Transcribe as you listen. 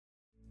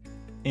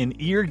An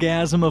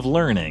eargasm of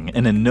learning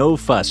and a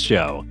no-fuss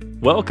show.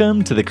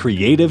 Welcome to the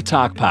Creative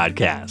Talk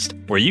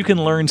Podcast, where you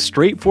can learn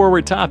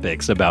straightforward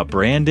topics about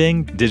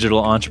branding,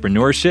 digital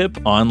entrepreneurship,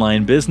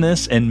 online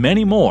business, and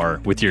many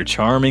more with your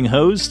charming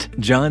host,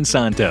 John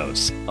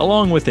Santos,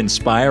 along with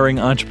inspiring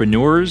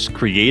entrepreneurs,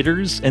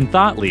 creators, and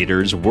thought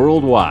leaders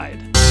worldwide.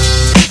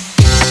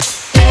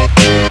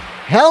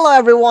 Hello,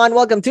 everyone.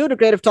 Welcome to the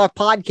Creative Talk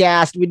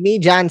Podcast with me,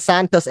 John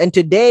Santos. And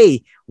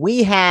today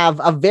we have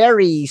a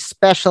very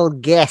special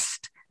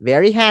guest.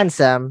 Very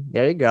handsome.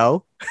 There you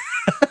go.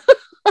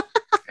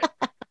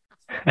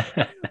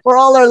 For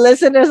all our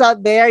listeners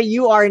out there,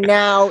 you are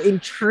now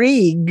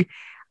intrigued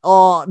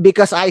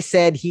because I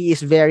said he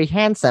is very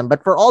handsome.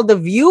 But for all the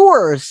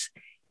viewers,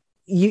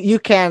 you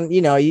can,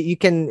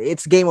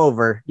 it's game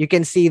over. You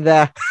can see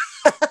the...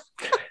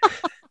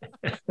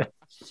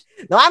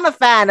 No, I'm a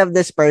fan of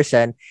this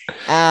person.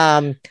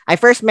 I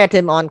first met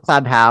him on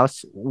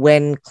Clubhouse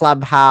when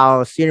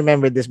Clubhouse, you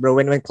remember this, bro,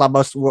 when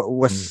Clubhouse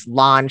was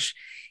launched.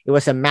 It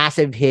was a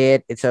massive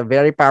hit. It's a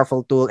very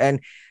powerful tool.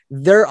 And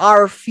there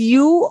are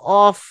few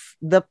of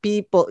the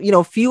people,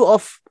 few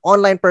of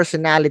online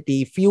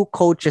personality, few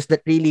coaches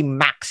that really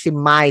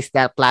maximize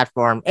that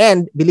platform.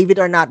 And believe it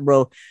or not,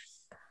 bro,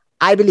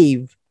 I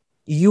believe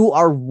you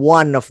are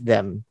one of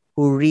them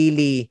who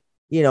really,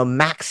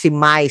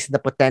 maximize the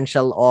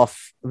potential of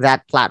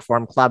that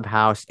platform,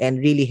 Clubhouse, and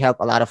really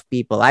help a lot of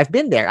people. I've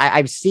been there.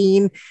 I've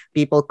seen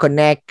people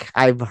connect.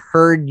 I've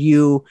heard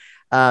you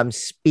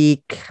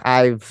speak.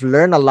 I've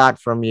learned a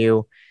lot from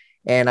you,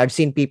 and I've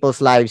seen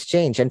people's lives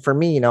change. And for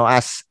me,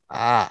 as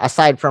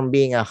aside from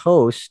being a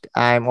host,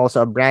 I'm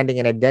also a branding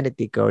and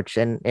identity coach.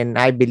 And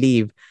I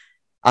believe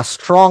a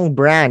strong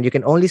brand, you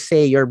can only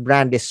say your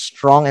brand is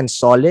strong and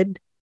solid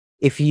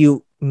if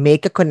you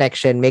make a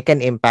connection, make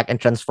an impact, and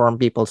transform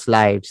people's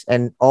lives.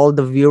 And all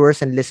the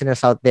viewers and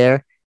listeners out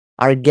there,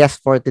 our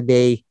guest for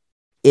today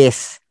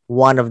is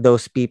one of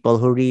those people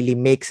who really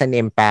makes an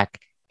impact,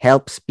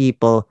 helps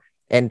people,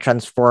 and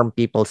transform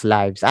people's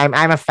lives. I'm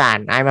a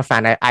fan.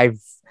 I've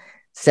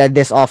said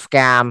this off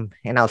cam,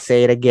 and I'll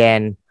say it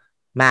again.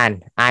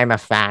 Man, I'm a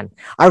fan.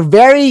 Our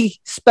very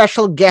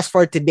special guest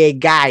for today,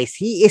 guys,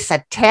 he is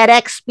a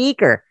TEDx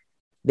speaker.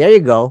 There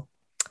you go.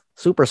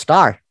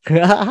 Superstar.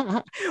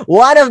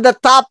 One of the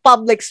top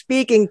public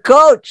speaking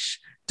coach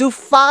to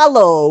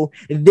follow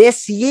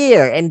this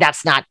year. And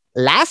that's not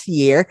last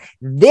year.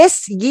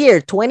 This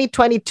year,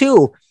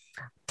 2022,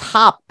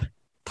 top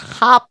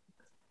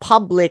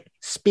public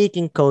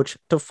speaking coach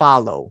to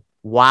follow.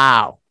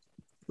 Wow.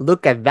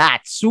 Look at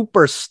that.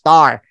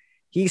 Superstar.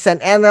 He's an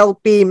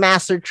NLP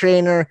master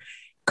trainer,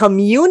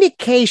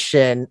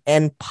 communication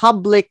and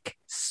public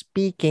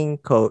speaking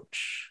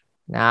coach.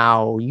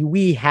 Now,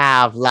 we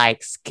have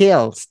like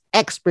skills,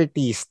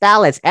 expertise,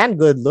 talents, and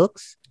good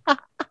looks.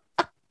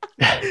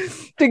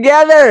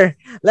 Together,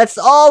 let's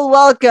all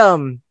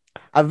welcome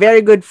a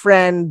very good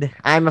friend.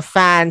 I'm a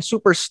fan,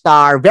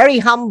 superstar, very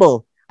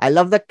humble. I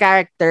love the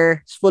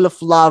character. It's full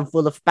of love,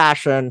 full of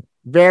passion,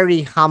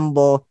 very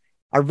humble.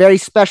 Our very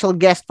special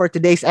guest for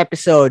today's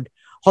episode,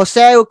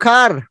 Jose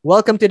Ucar.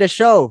 Welcome to the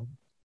show.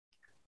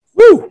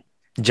 Woo!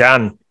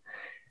 John,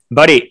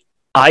 buddy,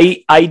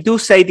 I do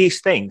say these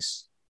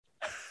things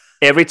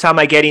every time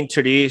I get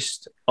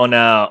introduced on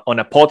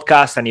a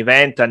podcast, an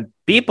event, and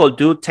people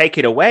do take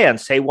it away and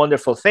say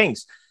wonderful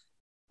things.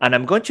 And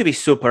I'm going to be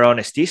super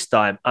honest this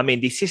time. I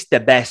mean, this is the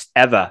best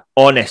ever,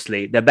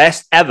 honestly, the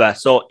best ever.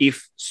 So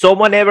if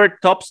someone ever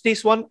tops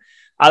this one,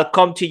 I'll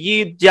come to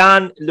you,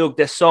 John. Look,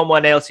 there's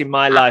someone else in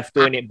my life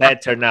doing it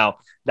better now.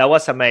 That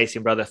was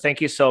amazing, brother. Thank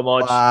you so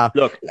much.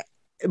 Look,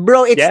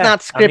 bro, it's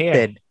not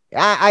scripted.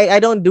 I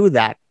don't do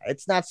that.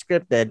 It's not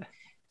scripted.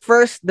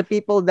 First, the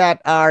people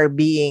that are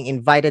being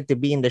invited to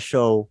be in the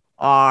show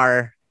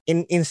are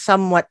in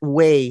somewhat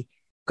way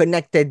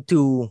connected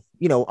to,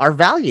 our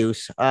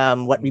values,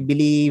 what we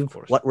believe,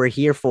 what we're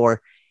here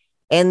for.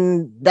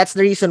 And that's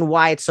the reason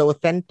why it's so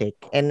authentic.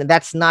 And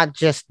that's not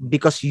just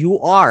because you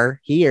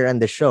are here on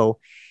the show.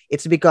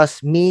 It's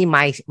because me,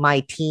 my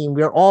team,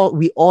 we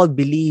all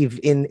believe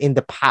in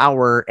the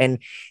power and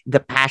the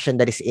passion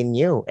that is in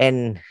you.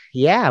 And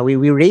yeah, we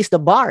raise the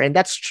bar, and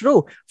that's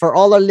true for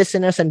all our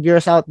listeners and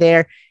viewers out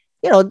there.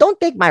 Don't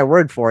take my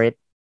word for it.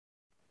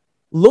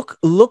 Look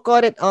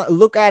at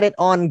it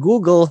on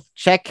Google.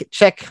 Check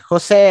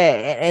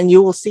Jose, and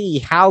you will see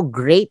how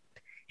great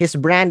his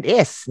brand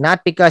is.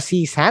 Not because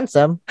he's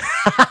handsome,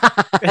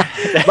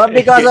 but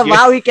because of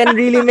how he can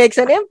really make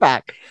an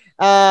impact.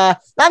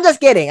 I'm just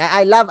kidding.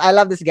 I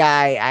love this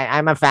guy.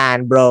 I'm a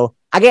fan, bro.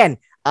 Again,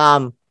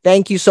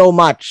 thank you so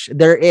much.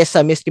 There is a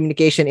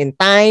miscommunication in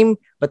time,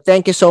 but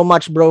thank you so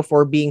much, bro,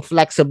 for being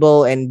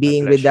flexible and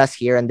being with us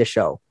here on the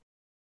show.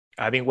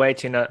 I've been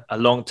waiting a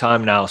long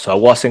time now, so I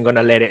wasn't going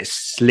to let it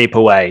slip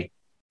away.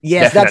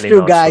 Yes, definitely that's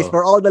true, guys. So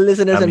for all the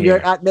listeners and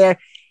viewers out there,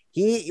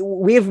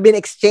 we've been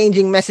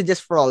exchanging messages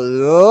for a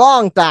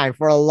long time,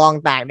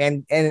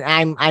 and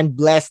I'm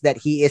blessed that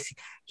he is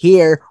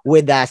here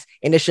with us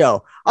in the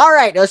show. All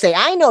right, Jose,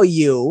 I know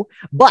you,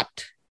 but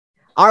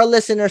our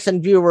listeners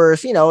and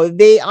viewers,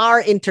 they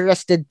are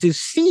interested to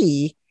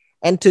see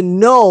and to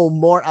know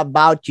more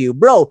about you.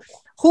 Bro,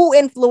 who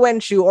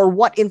influenced you or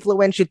what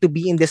influenced you to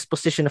be in this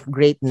position of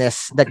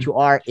greatness that you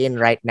are in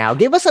right now?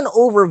 Give us an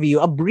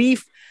overview, a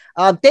brief,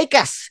 take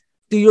us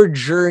to your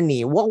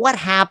journey. What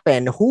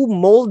happened? Who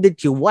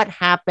molded you? What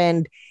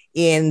happened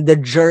in the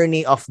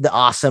journey of the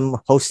awesome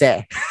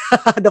Jose?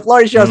 The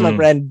floor is yours, my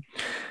friend.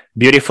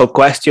 Beautiful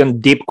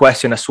question, deep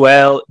question as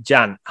well.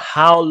 Jan,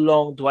 how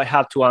long do I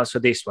have to answer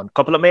this one?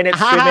 Couple of minutes,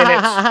 3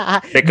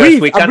 minutes?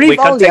 Because we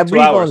can take 2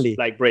 hours. Only.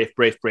 Like brief.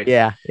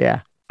 Yeah.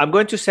 I'm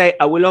going to say,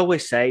 I will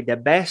always say the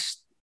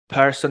best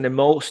person,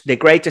 the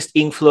greatest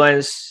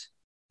influence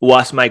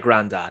was my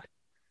granddad.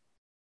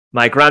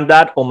 My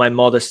granddad on my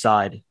mother's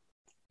side.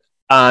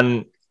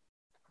 And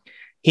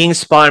he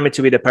inspired me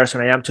to be the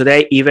person I am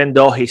today, even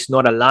though he's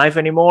not alive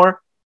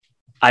anymore.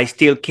 I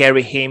still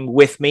carry him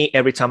with me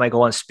every time I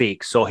go and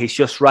speak. So he's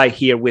just right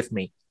here with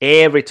me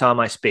every time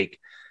I speak.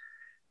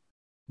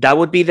 That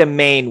would be the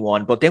main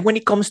one. But then when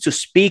it comes to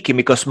speaking,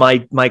 because my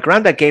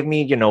granddad gave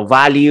me,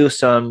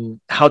 values on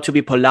how to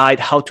be polite,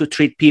 how to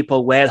treat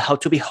people well, how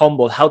to be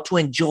humble, how to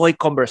enjoy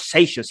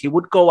conversations. He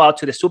would go out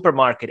to the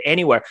supermarket,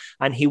 anywhere,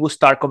 and he would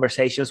start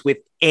conversations with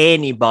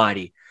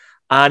anybody.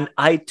 And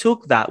I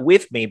took that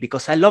with me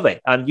because I love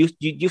it. And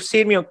you've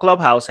seen me on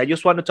Clubhouse. I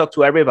just want to talk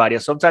to everybody.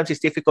 And sometimes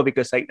it's difficult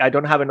because I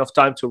don't have enough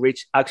time to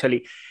reach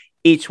actually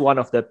each one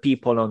of the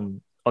people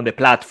on the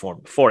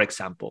platform, for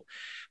example.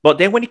 But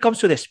then when it comes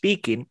to the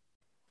speaking,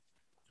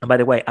 and by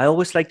the way, I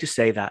always like to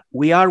say that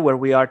we are where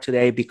we are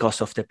today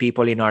because of the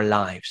people in our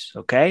lives,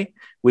 okay?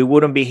 We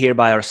wouldn't be here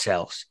by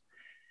ourselves.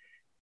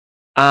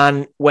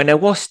 And when I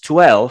was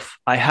 12,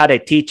 I had a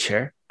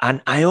teacher. And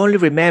I only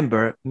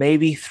remember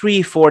maybe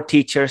 3-4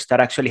 teachers that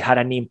actually had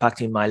an impact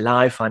in my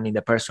life and in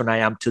the person I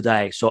am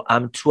today. So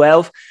I'm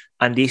 12,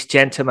 and this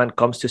gentleman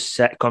comes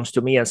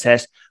to me and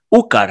says,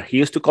 Ukar, he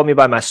used to call me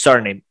by my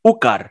surname,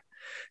 Ukar.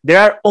 There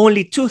are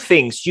only 2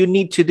 things you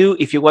need to do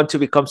if you want to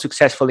become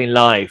successful in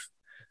life.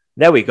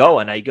 There we go.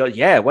 And I go,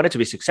 yeah, I wanted to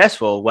be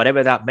successful,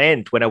 whatever that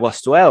meant when I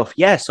was 12.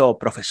 Yeah, so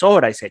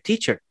professor, I said,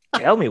 teacher,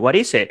 tell me, what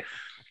is it?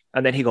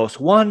 And then he goes,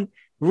 1,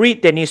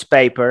 read the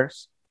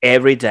newspapers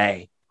every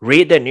day.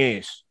 Read the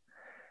news.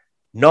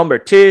 Number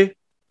 2,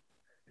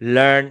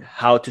 learn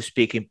how to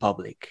speak in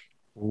public.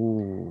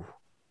 Ooh.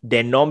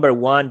 The number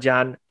 1,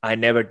 Jan, I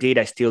never did.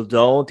 I still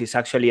don't. It's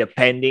actually a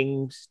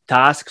pending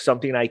task,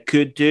 something I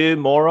could do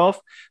more of.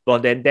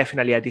 But then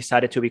definitely I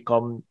decided to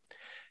become,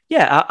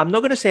 I'm not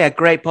going to say a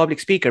great public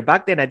speaker.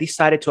 Back then I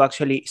decided to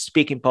actually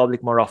speak in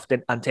public more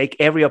often and take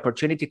every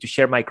opportunity to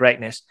share my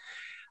greatness.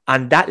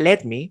 And that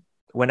led me,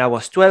 when I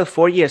was 12,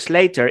 4 years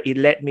later, it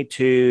led me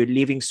to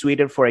leaving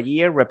Sweden for a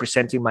year,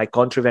 representing my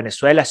country,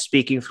 Venezuela,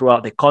 speaking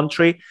throughout the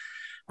country.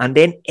 And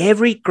then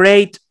every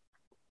great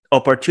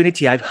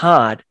opportunity I've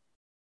had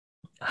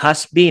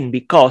has been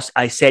because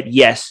I said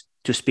yes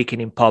to speaking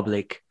in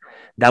public.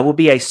 That would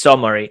be a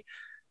summary.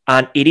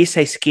 And it is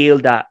a skill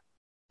that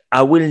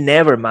I will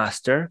never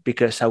master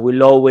because I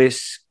will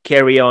always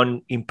carry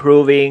on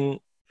improving.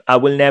 I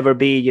will never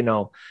be,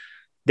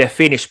 the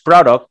finished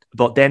product,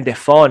 but then the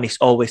fun is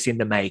always in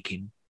the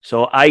making.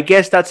 So I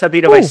guess that's a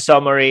bit of a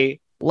summary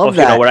of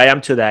where I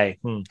am today.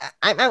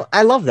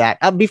 I love that.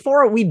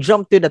 Before we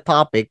jump to the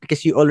topic,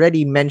 because you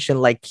already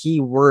mentioned like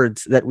key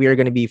words that we are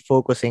going to be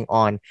focusing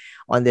on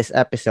this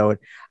episode.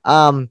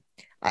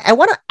 I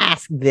want to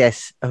ask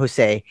this,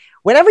 Jose.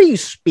 Whenever you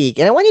speak,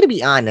 and I want you to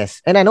be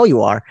honest, and I know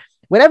you are.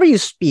 Whenever you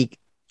speak,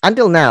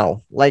 until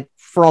now, like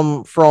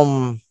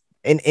from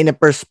in a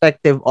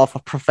perspective of a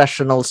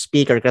professional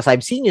speaker, because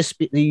I've seen you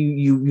speak,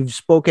 you've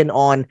spoken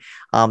on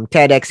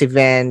TEDx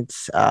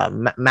events,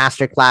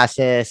 master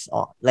classes,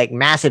 like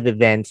massive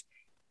events.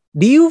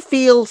 Do you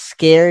feel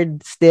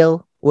scared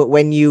still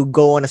when you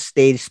go on a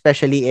stage,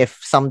 especially if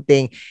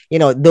something,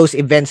 those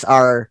events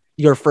are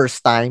your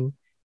first time?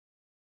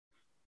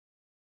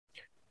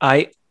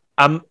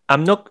 I'm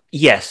not.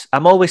 Yes,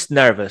 I'm always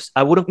nervous.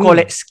 I wouldn't call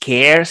it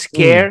scare,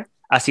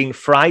 as in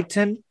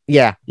frightened.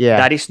 Yeah.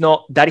 That is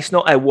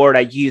not a word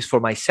I use for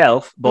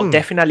myself, but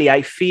definitely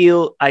I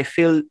feel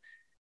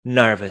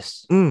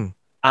nervous.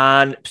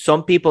 And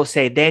some people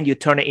say then you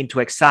turn it into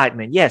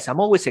excitement. Yes, I'm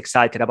always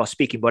excited about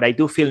speaking, but I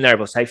do feel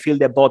nervous. I feel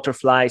the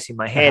butterflies in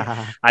my head.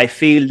 I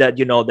feel that,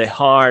 the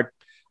heart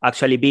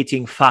actually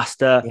beating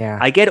faster. Yeah.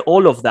 I get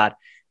all of that,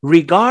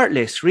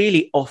 regardless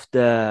really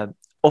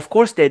of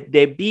course, the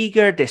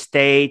bigger the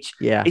stage.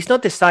 Yeah. It's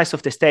not the size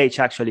of the stage,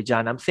 actually,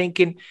 John. I'm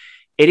thinking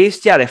it is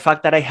the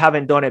fact that I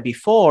haven't done it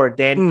before,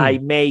 then I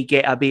may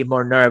get a bit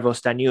more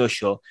nervous than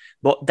usual.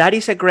 But that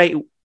is a great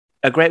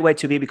way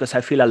to be, because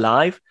I feel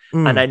alive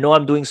and I know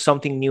I'm doing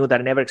something new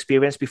that I never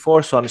experienced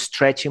before. So I'm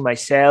stretching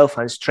myself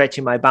and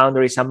stretching my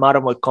boundaries. I'm out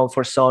of my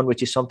comfort zone,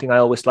 which is something I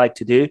always like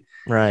to do.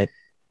 Right.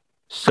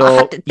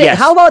 So yes,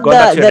 how about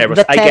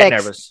the I get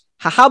nervous.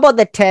 How about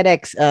the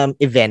TEDx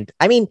event?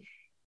 I mean,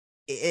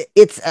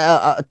 it's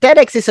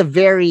TEDx is a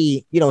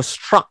very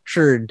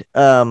structured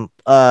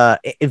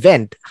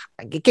event.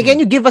 Can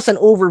you give us an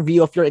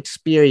overview of your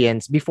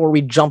experience before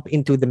we jump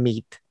into the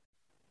meat?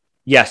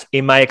 Yes,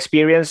 in my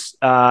experience,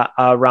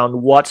 around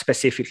what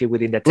specifically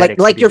within the TEDx,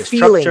 Like your the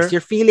feelings, structure.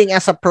 your feeling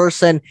as a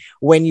person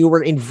when you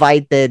were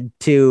invited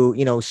to,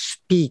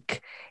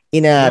 speak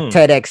in a Mm,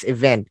 TEDx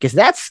event, because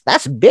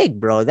that's big,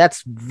 bro.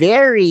 That's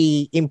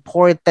very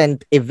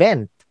important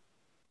event.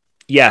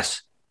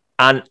 yes,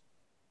 and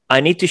I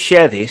need to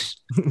share this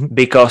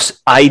because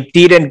I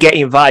didn't get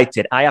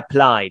invited. I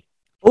applied.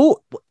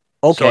 Oh,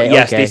 So okay,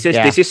 yes, okay,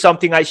 yeah. this is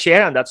something I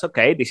share, and that's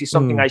okay. This is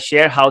something Mm. I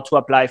share how to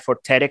apply for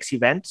TEDx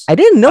events I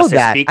didn't know as a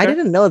that. I speaker.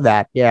 didn't know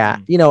that.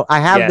 Yeah. Mm, I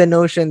have yeah. the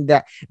notion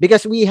that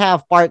because we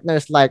have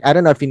partners like, I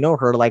don't know if you know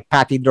her, like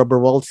Patty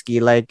Dobrovolsky,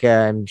 like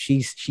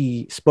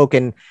she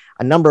spoken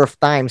a number of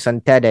times on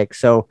TEDx.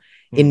 So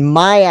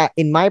Mm.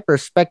 in my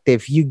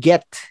perspective, you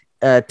get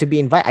to be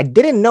invited. I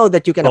didn't know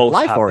that you can Both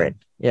apply for it.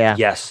 happen. Yeah.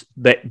 Yes,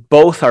 but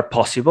both are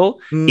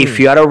possible if Mm,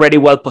 you are already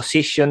well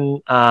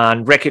positioned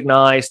and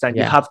recognized, and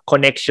you yeah. have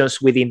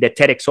connections within the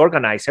TEDx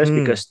organizers.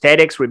 Mm, Because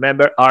TEDx,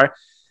 remember, are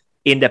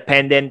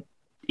independent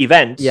yeah.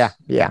 events.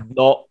 Yeah.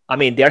 No, I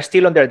mean they're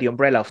still under the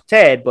umbrella of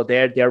TED, but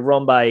they're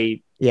run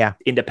by Yeah.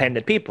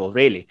 independent people,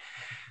 really.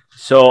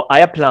 So I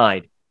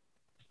applied.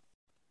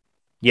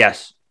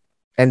 Yes.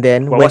 And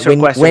then What was your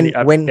question?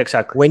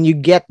 Exactly. when you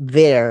get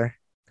there,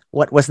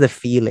 what was the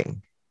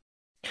feeling?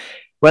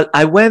 Well,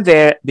 I went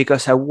there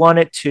because I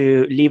wanted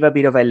to leave a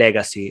bit of a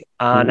legacy,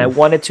 and I Oof.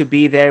 wanted to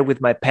be there with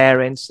my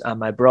parents and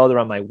my brother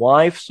and my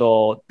wife.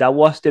 So that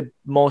was the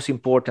most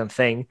important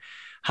thing,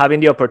 having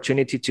the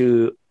opportunity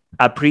to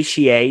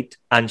appreciate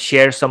and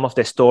share some of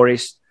the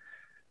stories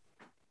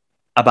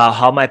about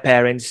how my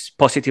parents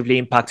positively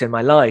impacted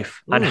my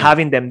life. And Mm,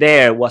 having them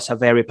there was a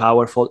very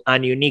powerful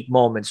and unique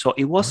moment. So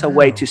it was a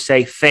way to wow.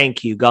 say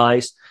thank you,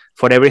 guys,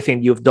 for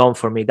everything you've done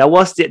for me. That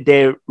was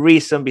the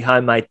reason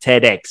behind my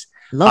TEDx.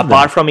 Love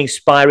Apart that. from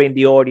inspiring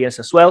the audience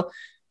as well,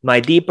 my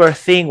deeper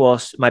thing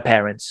was my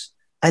parents.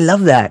 I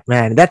love that,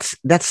 man. That's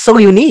so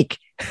unique.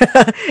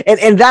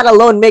 And that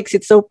alone makes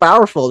it so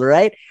powerful,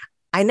 right?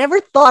 I never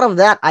thought of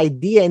that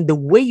idea and the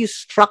way you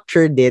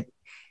structured it.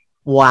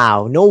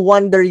 Wow. No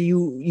wonder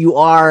you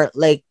are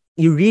like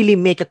you really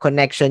make a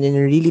connection and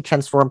you really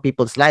transform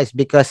people's lives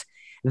because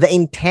the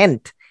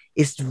intent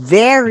is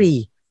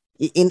very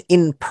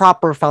in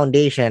proper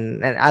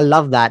foundation. And I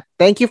love that.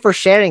 Thank you for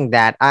sharing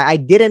that. I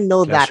didn't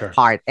know that Pleasure.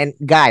 part. And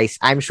guys,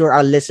 I'm sure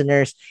our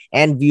listeners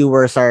and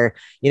viewers are,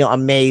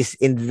 amazed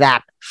in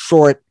that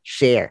short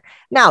share.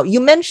 Now, you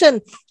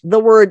mentioned the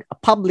word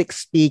public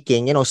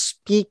speaking,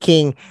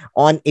 speaking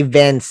on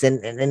events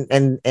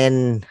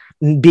and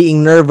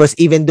being nervous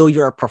even though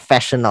you're a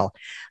professional.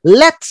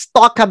 Let's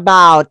talk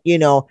about,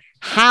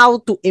 how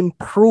to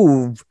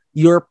improve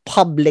your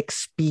public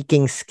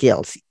speaking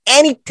skills.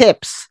 Any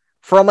tips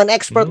from an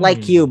expert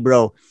like you, Mm.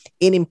 bro,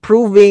 in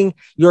improving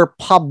your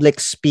public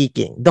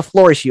speaking? The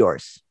floor is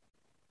yours.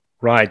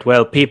 Right.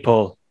 Well,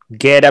 people,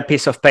 get a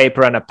piece of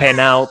paper and a pen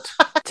out,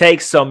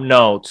 take some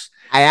notes.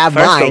 I have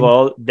First of mine.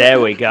 all, there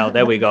we go.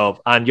 There we go.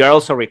 And you're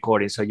also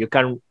recording, so you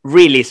can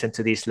re listen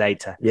to this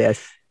later.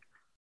 Yes.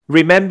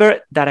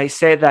 Remember that I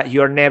said that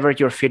you're never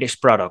your finished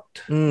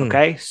product. Mm,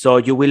 Okay. So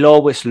you will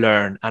always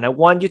learn. And I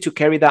want you to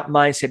carry that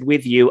mindset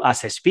with you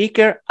as a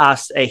speaker,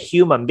 as a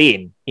human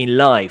being in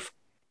life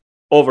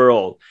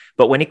overall.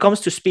 But when it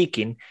comes to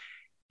speaking,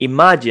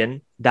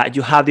 imagine that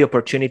you have the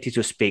opportunity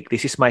to speak.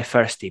 This is my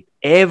first tip.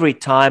 Every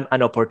time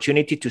an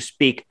opportunity to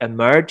speak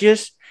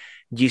emerges,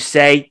 you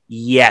say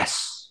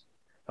yes.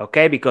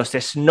 Okay. Because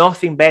there's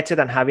nothing better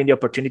than having the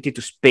opportunity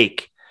to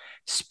speak.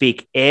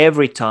 Speak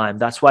every time.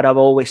 That's what I've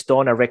always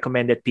done. I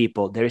recommended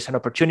people. There is an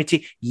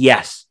opportunity.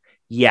 Yes,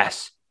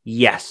 yes,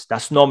 yes.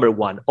 That's number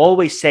one.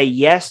 Always say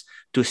yes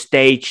to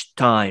stage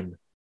time,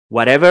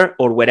 whatever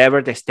or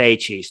whatever the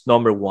stage is.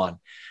 Number one.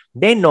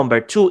 Then number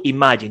two,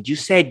 imagine you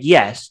said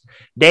yes.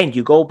 Then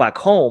you go back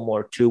home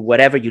or to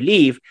wherever you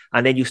live,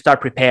 and then you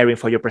start preparing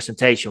for your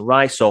presentation,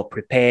 right? So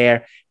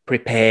prepare,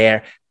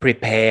 prepare,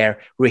 prepare,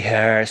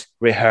 rehearse,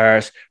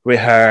 rehearse,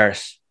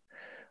 rehearse.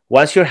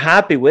 Once you're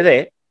happy with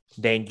it,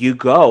 then you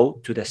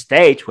go to the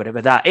stage,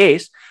 whatever that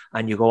is,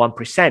 and you go and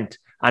present.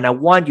 And I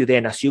want you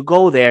then, as you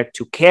go there,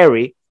 to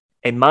carry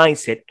a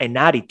mindset, an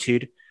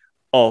attitude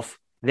of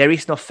there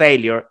is no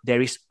failure,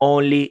 there is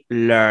only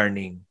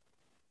learning.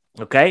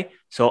 Okay?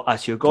 So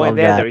as you're going love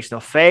there, there that. is no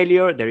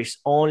failure, there is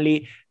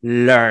only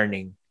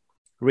learning.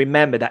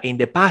 Remember that in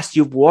the past,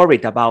 you've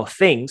worried about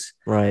things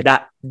Right.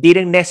 that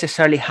didn't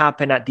necessarily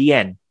happen at the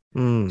end.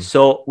 Mm,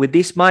 So with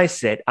this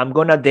mindset, I'm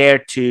going to dare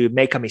to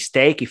make a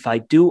mistake if I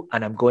do,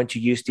 and I'm going to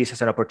use this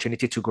as an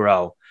opportunity to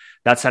grow.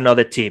 That's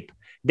another tip.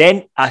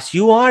 Then as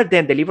you are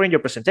then delivering your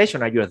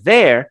presentation and you're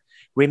there,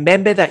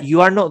 remember that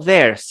you are not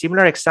there.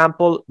 Similar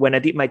example, when I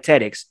did my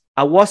TEDx,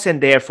 I wasn't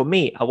there for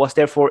me. I was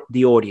there for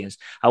the audience.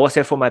 I was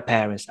there for my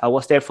parents. I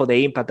was there for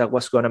the impact that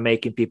was going to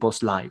make in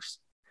people's lives.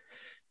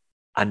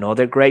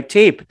 Another great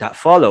tip that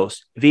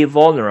follows: be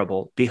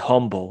vulnerable, be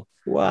humble.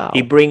 wow.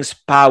 It brings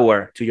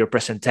power to your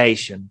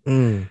presentation,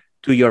 Mm,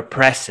 to your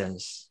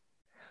presence.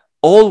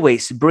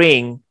 Always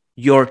bring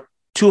your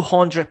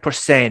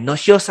 200%, not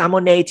just I'm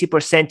on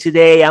 80%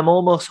 today, I'm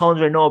almost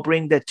 100. No,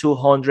 bring the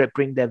 200,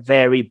 bring the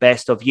very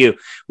best of you,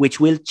 which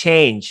will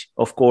change,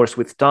 of course,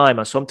 with time.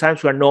 And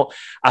sometimes we're not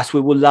as we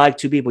would like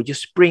to be, but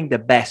just bring the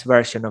best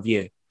version of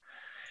you.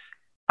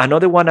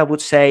 Another one I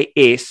would say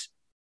is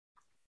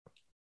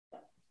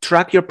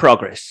track your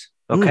progress,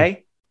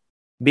 okay?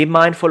 Be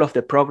mindful of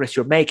the progress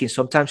you're making.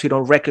 Sometimes you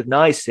don't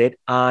recognize it.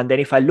 And then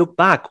if I look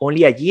back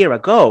only a year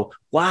ago,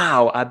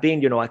 wow, I've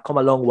come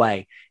a long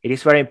way. It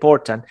is very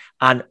important.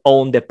 And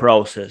own the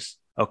process,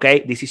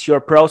 okay? This is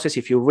your process.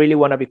 If you really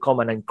want to become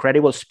an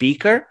incredible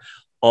speaker,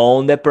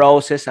 own the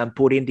process and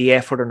put in the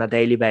effort on a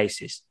daily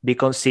basis. Be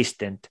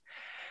consistent.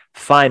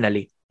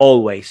 Finally,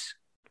 always,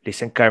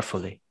 listen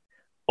carefully,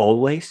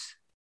 always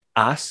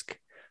ask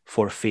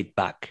for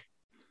feedback.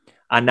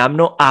 And I'm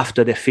not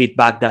after the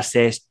feedback that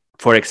says,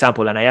 for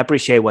example, and I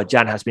appreciate what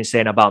Jan has been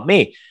saying about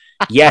me.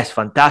 Yes,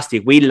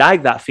 fantastic. We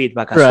like that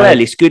feedback as well.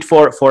 It's good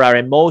for our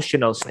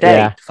emotional state.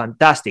 Yeah.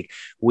 Fantastic.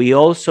 We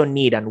also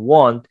need and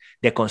want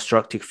the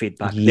constructive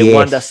feedback. Yes. The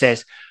one that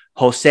says,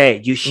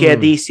 Jose, you share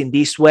this in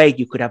this way.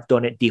 You could have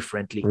done it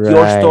differently. Right.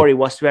 Your story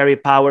was very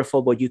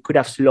powerful, but you could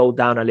have slowed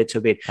down a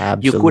little bit.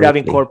 Absolutely. You could have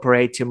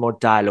incorporated more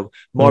dialogue,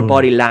 more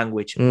body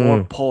language,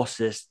 more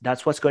pauses.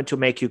 That's what's going to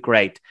make you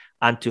great.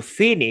 And to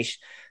finish,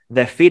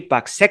 the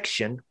feedback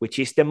section, which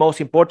is the most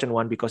important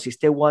one because it's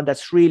the one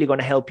that's really going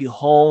to help you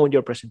hone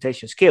your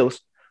presentation skills,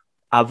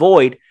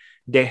 avoid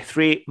the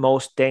 3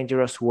 most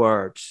dangerous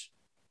words.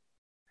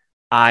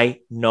 I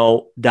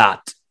know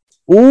that.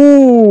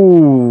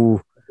 Ooh.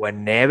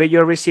 Whenever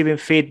you're receiving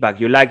feedback,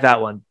 you like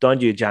that one,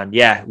 don't you, Jan?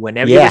 Yeah.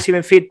 Whenever you're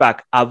receiving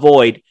feedback,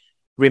 avoid.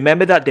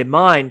 Remember that the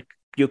mind,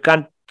 you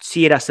can't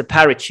see it as a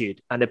parachute,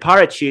 and the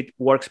parachute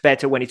works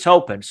better when it's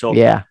open. So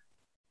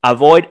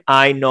avoid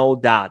I know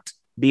that.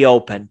 Be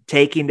open,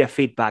 taking the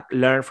feedback,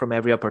 learn from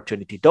every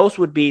opportunity. Those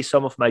would be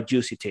some of my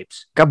juicy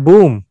tips.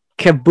 Kaboom.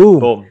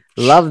 Boom.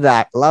 Love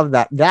that.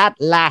 That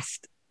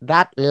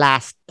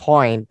last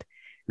point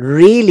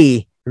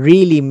really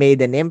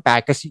made an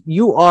impact, because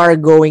you are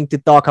going to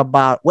talk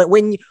about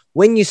when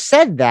you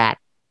said that,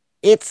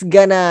 it's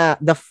gonna,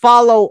 the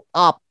follow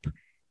up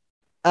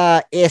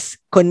is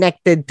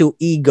connected to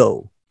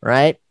ego,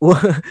 right?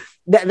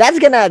 that's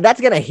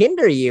gonna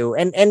hinder you.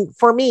 And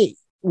for me,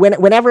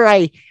 whenever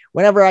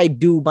I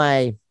do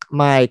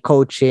my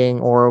coaching,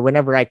 or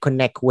whenever I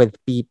connect with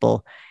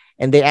people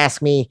and they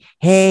ask me,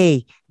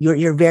 hey,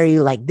 you're very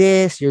like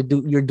this, you're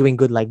doing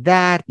good like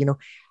that,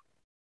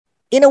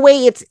 in a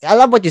way, I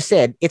love what you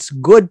said. It's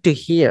good to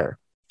hear,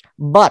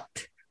 but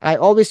I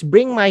always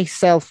bring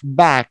myself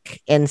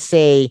back and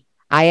say,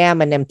 I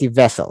am an empty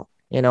vessel.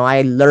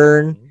 I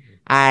learn,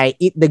 I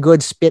eat the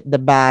good, spit the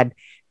bad,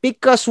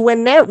 because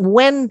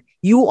when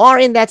you are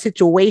in that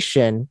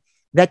situation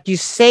that you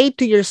say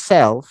to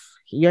yourself,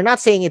 you're not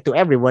saying it to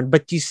everyone,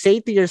 but you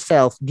say to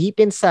yourself deep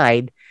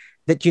inside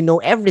that you know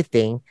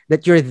everything,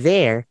 that you're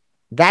there,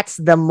 that's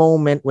the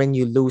moment when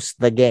you lose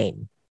the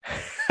game.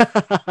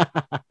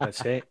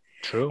 That's it.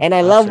 True. And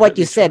I love what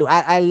you said.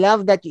 I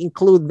love that you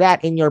include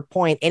that in your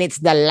point. And it's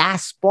the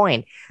last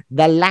point.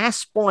 The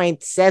last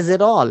point says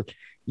it all.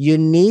 You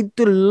need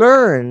to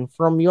learn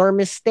from your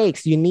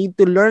mistakes. You need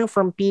to learn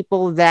from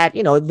people that,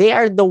 they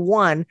are the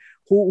one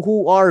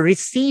who are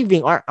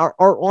receiving or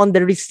on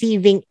the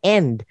receiving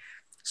end.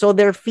 So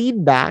their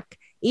feedback,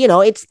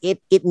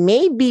 it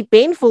may be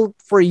painful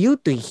for you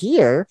to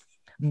hear,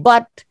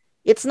 but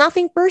it's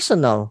nothing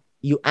personal.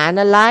 You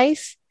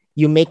analyze,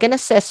 you make an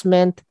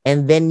assessment,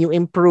 and then you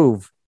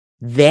improve.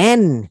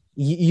 Then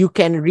you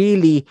can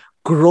really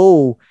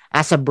grow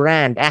as a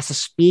brand, as a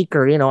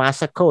speaker,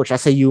 as a coach,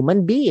 as a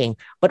human being.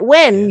 But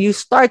when you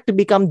start to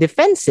become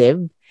defensive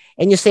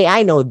and you say,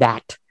 I know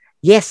that.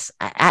 Yes,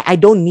 I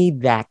don't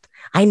need that.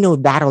 I know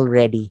that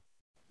already.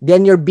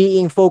 Then you're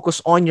being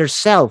focused on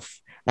yourself.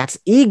 That's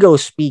ego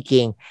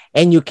speaking,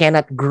 and you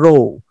cannot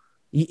grow.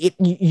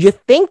 You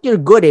think you're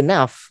good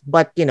enough,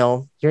 but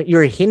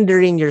you're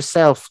hindering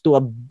yourself to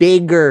a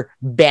bigger,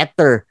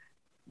 better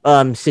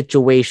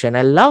situation.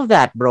 I love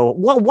that, bro.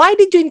 Why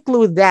did you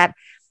include that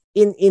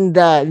in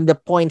the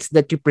points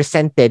that you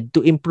presented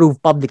to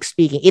improve public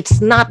speaking?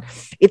 It's not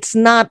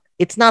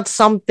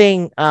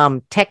something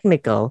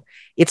technical.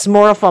 It's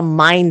more of a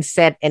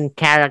mindset and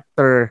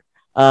character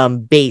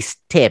based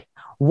tip.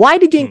 Why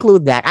did you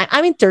include that?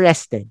 I'm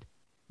interested.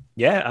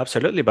 Yeah,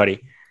 absolutely,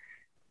 buddy.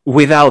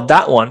 Without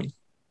that one,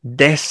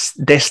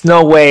 there's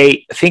no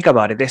way, think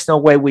about it, there's no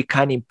way we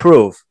can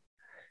improve.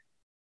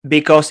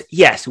 Because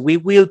yes, we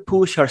will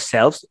push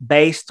ourselves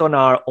based on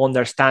our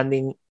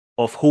understanding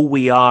of who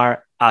we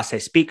are as a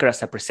speaker,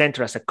 as a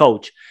presenter, as a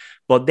coach.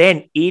 But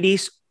then it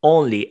is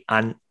only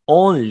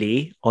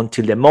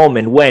until the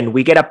moment when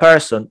we get a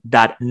person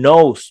that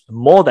knows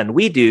more than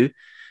we do,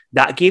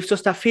 that gives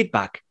us that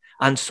feedback.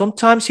 And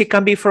sometimes it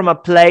can be from a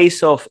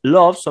place of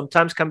love,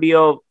 sometimes can be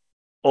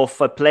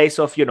of a place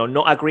of,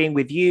 not agreeing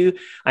with you,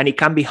 and it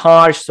can be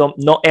harsh. So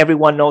not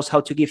everyone knows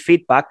how to give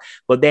feedback,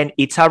 but then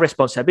it's our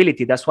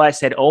responsibility. That's why I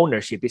said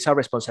ownership. It's our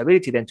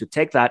responsibility then to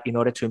take that in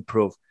order to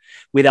improve.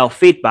 Without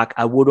feedback,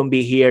 I wouldn't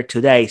be here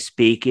today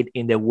speaking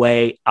in the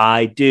way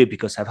I do,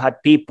 because I've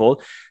had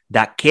people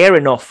that care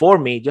enough for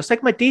me, just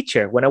like my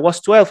teacher. When I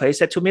was 12, he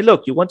said to me,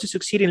 look, you want to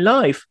succeed in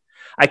life?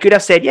 I could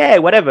have said, yeah,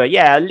 whatever.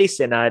 Yeah, I'll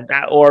listen.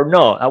 Or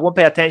no, I won't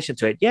pay attention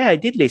to it. Yeah, I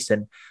did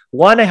listen.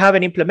 One, I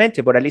haven't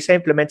implemented, but at least I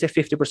implemented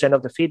 50%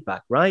 of the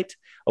feedback, right?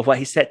 Of what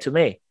he said to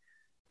me.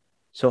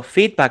 So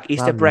feedback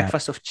is the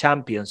breakfast of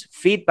champions.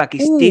 Feedback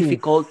is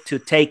difficult to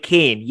take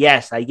in.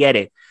 Yes, I get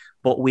it.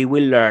 But we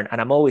will learn. And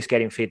I'm always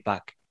getting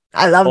feedback.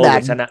 I love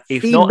always. that. And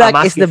if not, I'm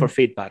asking for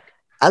feedback.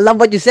 I love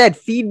what you said.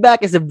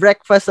 Feedback is the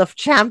breakfast of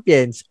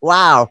champions.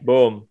 Wow.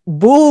 Boom.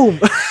 Boom.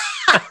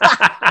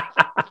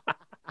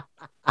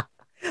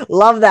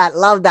 Love that.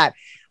 Love that.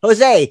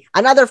 Jose,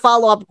 another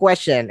follow-up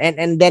question,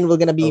 and then we're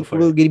gonna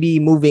be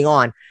moving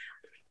on.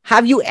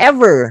 Have you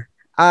ever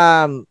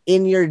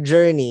in your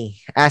journey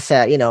as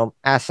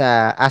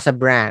a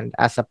brand,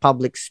 as a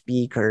public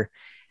speaker,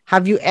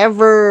 have you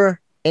ever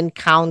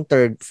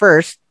encountered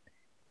first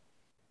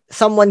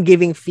someone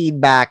giving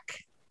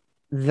feedback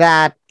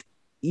that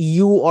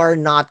you are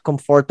not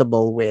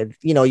comfortable with?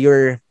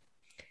 You're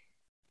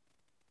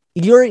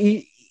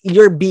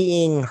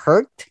being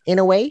hurt in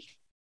a way,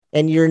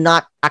 and you're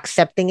not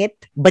accepting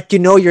it, but you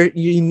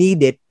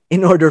need it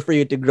in order for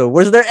you to grow.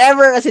 Was there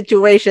ever a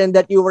situation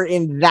that you were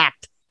in that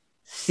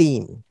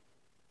scene?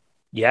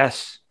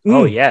 Yes.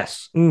 Oh,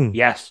 yes.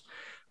 Yes.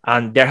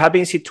 And there have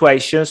been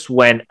situations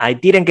when I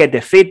didn't get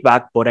the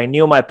feedback, but I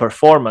knew my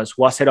performance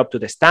wasn't up to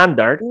the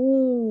standard.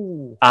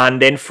 Ooh.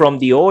 And then from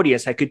the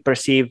audience, I could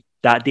perceive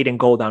that didn't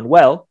go down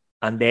well.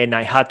 And then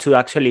I had to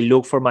actually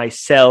look for my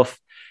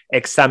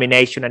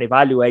self-examination and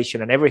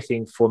evaluation and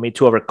everything for me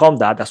to overcome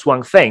that. That's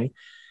one thing.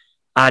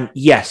 And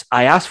yes,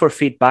 I ask for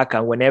feedback.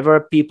 And whenever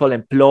people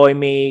hire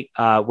me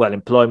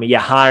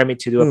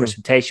to do a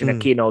presentation, a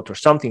keynote or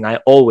something, I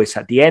always,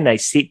 at the end, I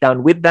sit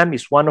down with them.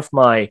 It's one of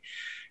my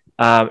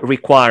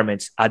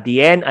requirements. At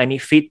the end, I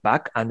need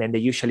feedback. And then they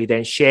usually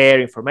then share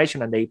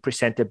information and they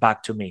present it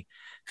back to me.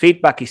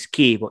 Feedback is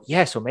key. But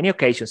yes, on many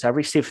occasions, I've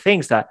received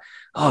things that,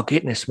 oh,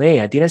 goodness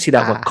me, I didn't see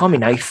that one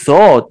coming. I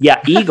thought,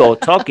 ego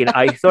talking.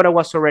 I thought I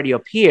was already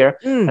up here.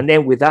 And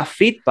then with that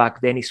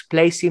feedback, then it's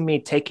placing me,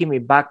 taking me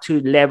back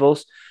to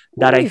levels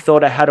that I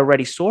thought I had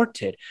already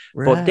sorted.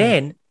 Right. But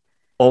then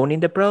owning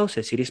the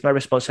process, it is my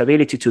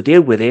responsibility to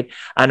deal with it.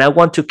 And I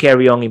want to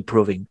carry on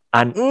improving.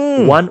 And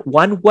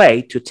one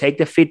way to take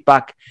the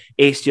feedback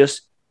is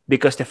just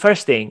because the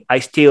first thing,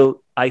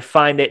 I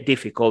find it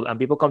difficult, and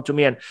people come to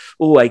me and,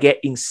 I get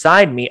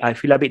inside me. I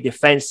feel a bit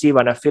defensive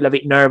and I feel a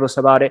bit nervous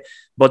about it.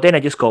 But then I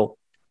just go,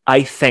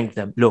 I thank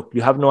them. Look,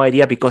 you have no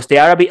idea, because they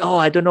are a bit,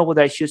 I don't know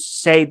whether I should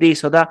say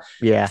this or that.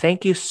 Yeah.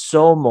 Thank you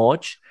so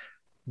much,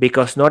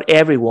 because not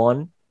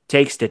everyone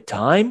takes the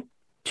time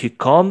to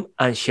come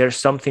and share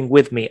something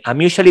with me.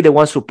 I'm usually the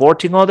one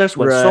supporting others.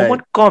 When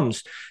someone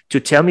comes to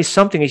tell me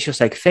something, it's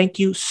just like, thank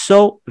you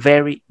so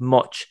very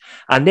much.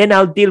 And then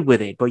I'll deal with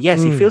it. But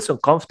yes, it feels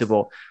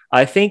uncomfortable.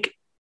 I think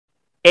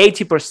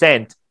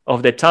 80%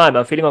 of the time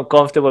I'm feeling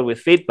uncomfortable with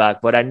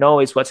feedback, but I know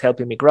it's what's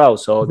helping me grow.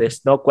 So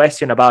there's no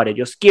question about it.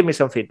 Just give me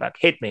some feedback.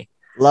 Hit me.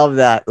 Love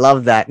that.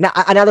 Love that. Now,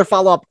 another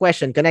follow-up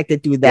question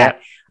connected to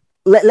that.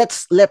 Yeah.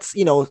 Let's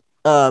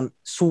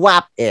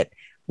swap it.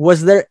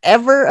 Was there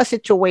ever a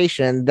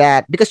situation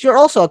that, because you're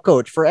also a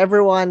coach, for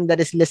everyone that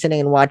is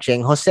listening and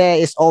watching,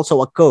 Jose is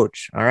also a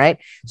coach. All right.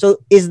 So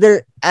is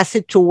there a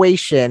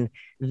situation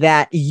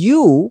that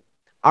you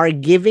are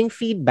giving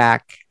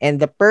feedback and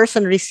the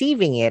person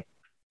receiving it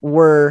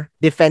were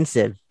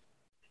defensive?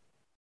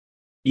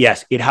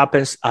 Yes, it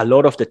happens a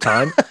lot of the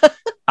time.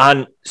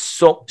 And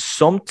so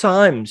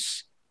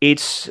sometimes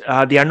it's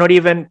they are not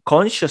even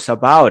conscious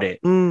about it.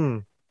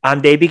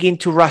 And they begin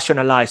to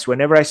rationalize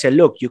whenever I say,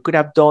 look, you could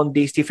have done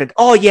this different.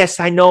 Oh, yes,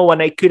 I know.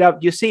 And I could have,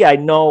 I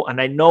know. And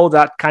I know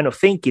that kind of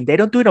thinking. They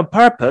don't do it on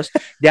purpose.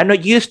 They're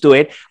not used to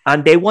it.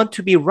 And they want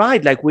to be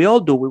right, like we all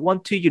do. We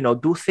want to,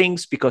 do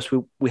things because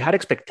we had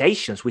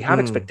expectations. We have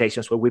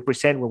expectations when we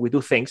present, when we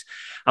do things.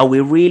 And we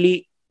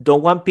really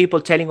don't want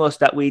people telling us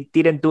that we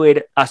didn't do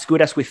it as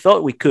good as we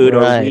thought we could,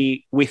 or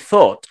we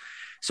thought.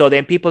 So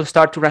then people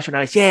start to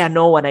rationalize, I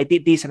know. And I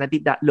did this and I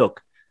did that.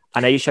 Look.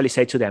 And I usually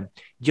say to them,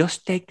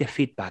 just take the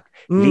feedback.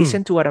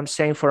 Listen to what I'm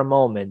saying for a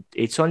moment.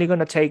 It's only going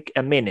to take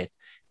a minute.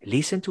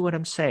 Listen to what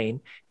I'm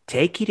saying.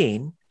 Take it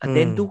in and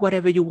then do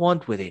whatever you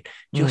want with it.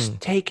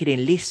 Just take it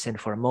in, listen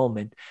for a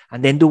moment,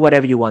 and then do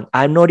whatever you want.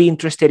 I'm not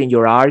interested in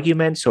your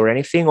arguments or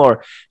anything,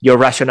 or your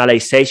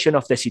rationalization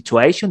of the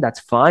situation.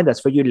 That's fine. That's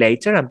for you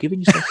later. I'm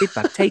giving you some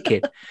feedback. Take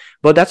it.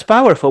 But that's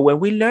powerful.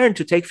 When we learn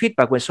to take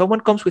feedback, when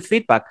someone comes with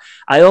feedback,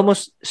 I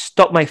almost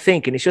stop my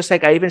thinking. It's just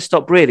like I even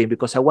stop breathing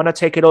because I want to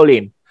take it all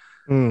in.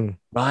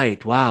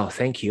 Right. Wow.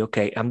 Thank you.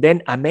 Okay. And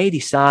then I may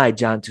decide,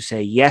 John, to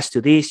say yes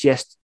to this,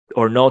 yes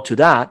or no to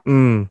that.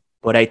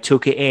 But I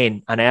took it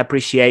in and I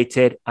appreciate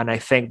it. And I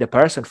thank the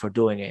person for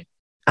doing it.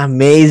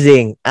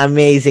 Amazing,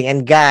 amazing.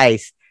 And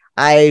guys,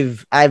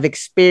 I've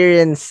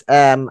experienced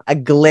a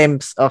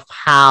glimpse of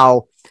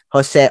how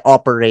Jose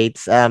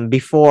operates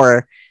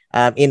before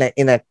in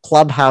a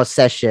clubhouse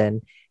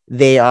session.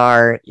 They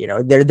are,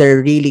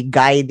 they're really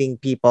guiding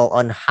people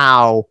on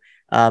how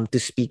to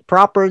speak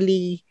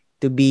properly,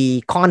 to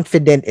be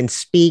confident in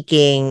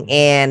speaking,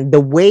 and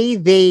the way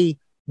they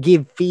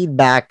give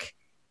feedback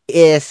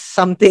is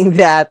something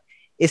that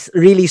is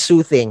really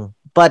soothing.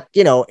 But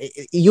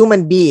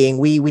human being,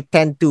 we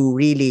tend to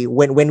really,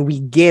 when we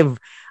give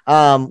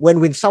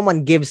when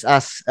someone gives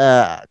us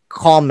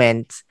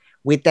comments,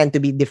 we tend to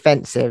be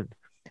defensive.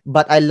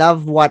 But I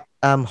love what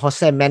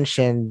Jose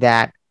mentioned,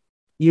 that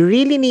you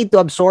really need to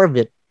absorb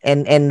it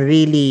and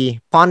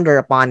really ponder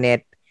upon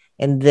it,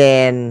 and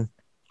then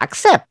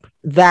accept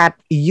that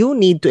you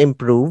need to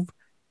improve,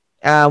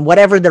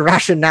 whatever the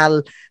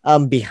rationale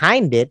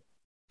behind it,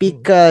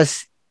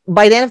 because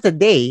by the end of the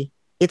day,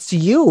 it's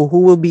you who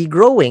will be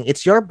growing.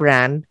 It's your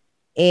brand.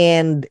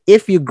 And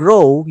if you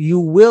grow, you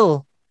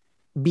will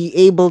be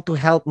able to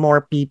help more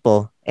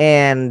people.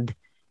 And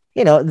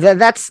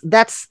that's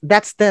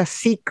the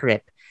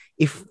secret.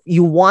 If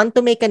you want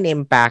to make an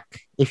impact,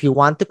 if you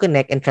want to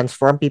connect and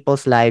transform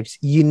people's lives,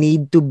 you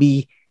need to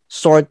be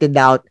sorted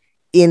out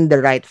in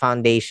the right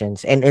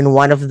foundations. And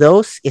one of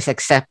those is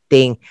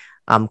accepting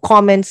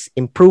comments,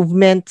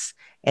 improvements,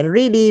 and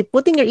really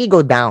putting your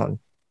ego down,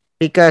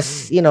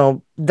 because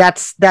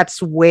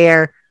that's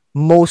where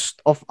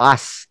most of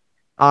us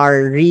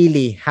are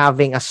really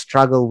having a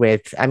struggle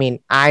with. I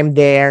mean, I'm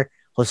there,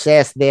 Jose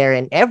is there,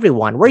 and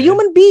everyone. We're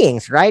human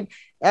beings, right?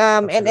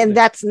 And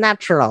that's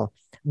natural.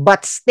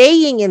 But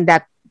staying in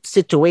that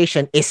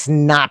situation is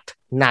not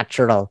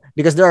natural,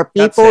 because there are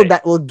people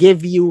that will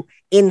give you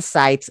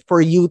insights for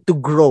you to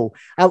grow.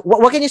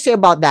 What can you say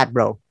about that,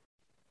 bro?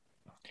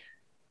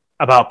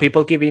 About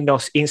people giving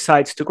us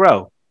insights to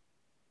grow.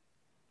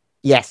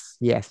 Yes.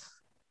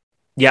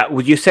 Yeah,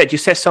 well, you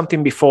said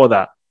something before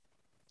that.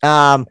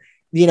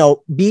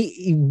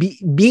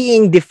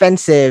 Being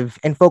defensive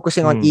and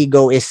focusing on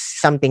ego is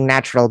something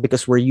natural,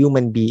 because we're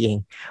human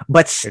being.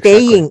 But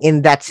staying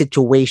in that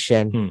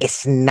situation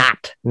is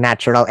not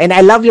natural. And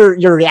I love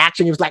your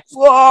reaction. It was like,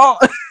 whoa.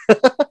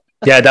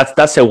 Yeah,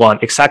 that's the one.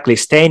 Exactly.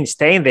 Staying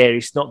there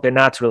is not the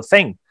natural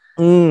thing.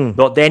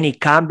 But then it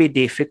can be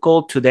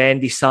difficult to then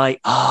decide,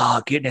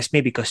 goodness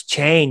me, because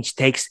change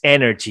takes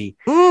energy,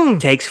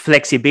 takes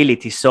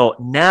flexibility. So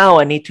now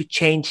I need to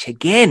change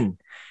again.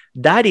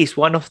 That is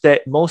one of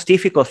the most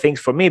difficult things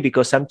for me,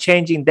 because I'm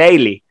changing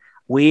daily.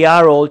 We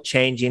are all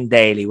changing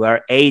daily.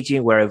 We're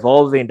aging, we're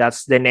evolving.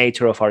 That's the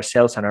nature of our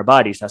cells and our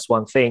bodies. That's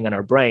one thing, and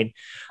our brain.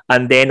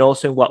 And then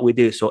also in what we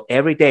do. So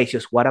every day is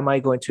just, what am I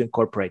going to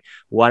incorporate?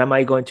 What am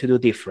I going to do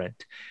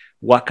different?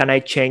 What can I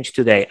change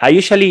today? I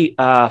usually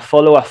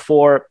follow a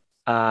 4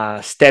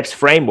 steps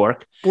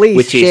framework.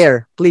 Please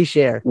share.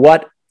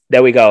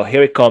 There we go.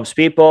 Here it comes,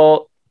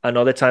 people.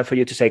 Another time for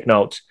you to take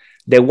notes.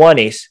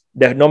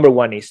 The number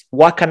one is,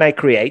 what can I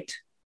create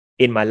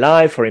in my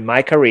life or in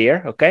my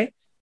career? Okay.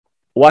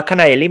 What can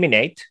I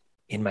eliminate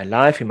in my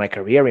life, in my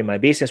career, in my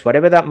business,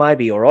 whatever that might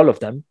be, or all of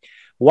them?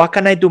 What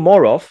can I do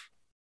more of?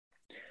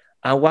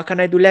 And what can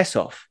I do less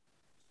of?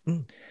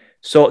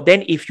 So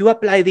then if you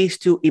apply these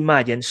to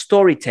imagine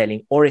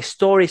storytelling, or a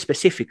story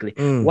specifically,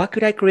 what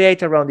could I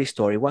create around this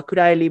story? What could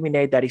I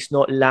eliminate that is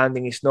not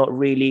landing, is not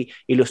really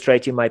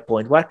illustrating my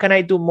point? What can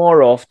I do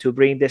more of to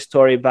bring the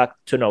story back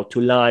to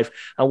life?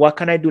 And what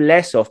can I do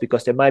less of,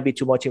 because there might be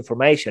too much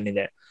information in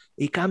there?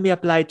 It can be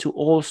applied to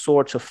all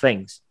sorts of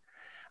things.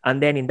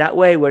 And then in that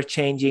way, we're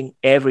changing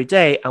every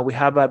day, and we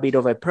have a bit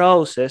of a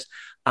process,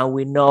 and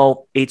we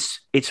know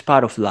it's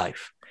part of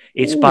life.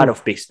 It's part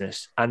of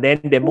business. And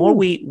then the more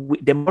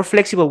the more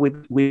flexible we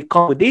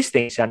become with these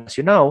things, and as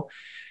you know,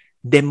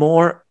 the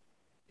more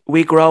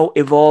we grow,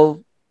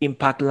 evolve,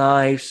 impact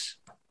lives.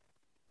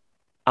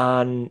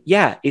 And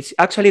yeah, it's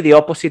actually the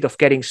opposite of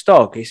getting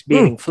stuck. It's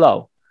being in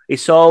flow.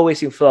 It's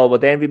always in flow,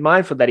 but then be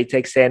mindful that it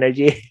takes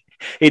energy.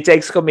 It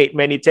takes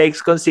commitment. It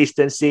takes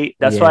consistency.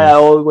 That's why I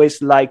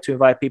always like to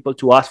invite people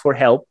to ask for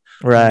help.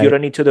 Right. You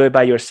don't need to do it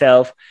by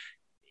yourself.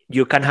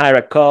 You can hire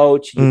a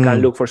coach, you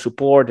can look for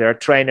support, there are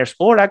trainers,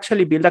 or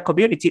actually build a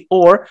community,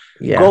 or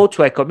go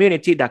to a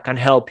community that can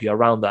help you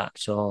around that.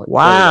 So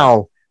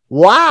wow.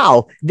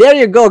 There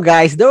you go,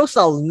 guys. Those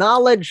are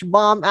knowledge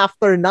bomb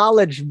after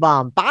knowledge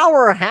bomb.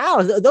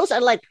 Powerhouse. Those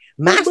are like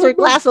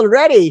masterclass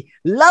already.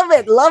 Love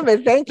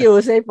it. Thank you,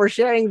 Jose, for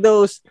sharing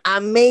those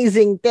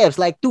amazing tips,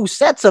 like 2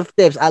 sets of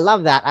tips. I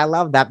love that. And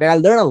I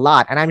learned a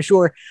lot. And I'm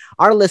sure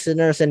our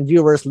listeners and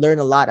viewers learn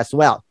a lot as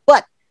well.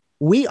 But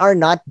we are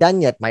not done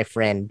yet, my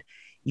friend.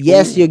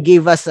 Yes, you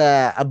gave us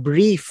a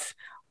brief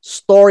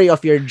story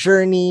of your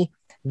journey,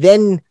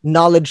 then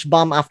knowledge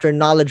bomb after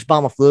knowledge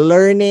bomb of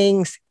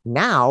learnings.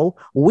 Now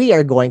we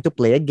are going to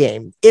play a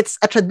game. It's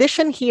a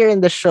tradition here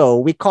in the show.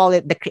 We call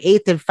it the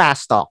Creative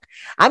Fast Talk.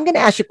 I'm going to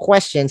ask you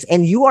questions,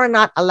 and you are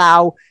not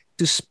allowed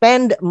to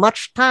spend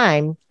much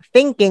time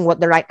thinking what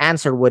the right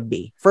answer would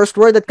be. First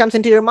word that comes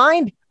into your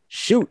mind,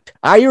 shoot.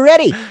 Are you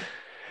ready?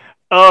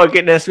 Oh,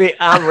 goodness me.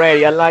 I'm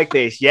ready. I like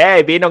this.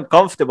 Yeah, being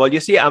uncomfortable. You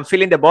see, I'm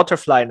feeling the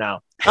butterfly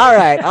now. All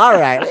right, all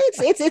right.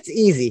 It's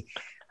easy.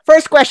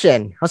 First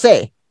question,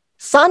 Jose.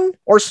 Sun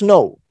or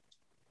snow?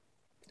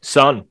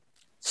 Sun,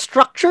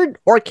 Structured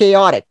or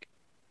chaotic?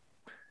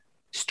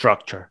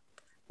 structure,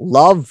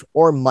 Love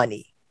or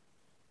money?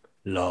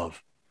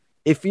 love.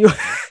 If you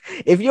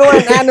if you were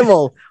an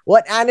animal,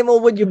 what animal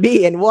would you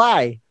be and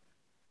why?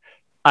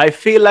 I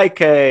feel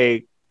like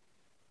a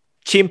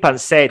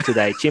chimpanzee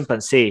today.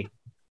 Chimpanzee.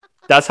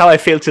 That's how I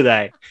feel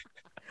today.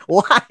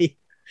 Why?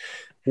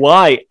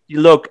 Why?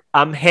 Look,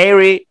 I'm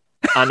hairy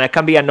and I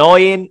can be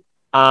annoying.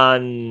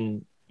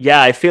 And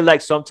yeah, I feel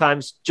like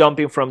sometimes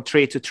jumping from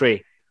tree to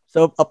tree.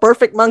 So a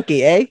perfect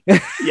monkey, eh?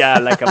 Yeah,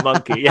 like a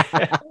monkey.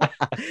 Yeah,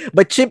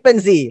 But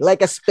chimpanzee,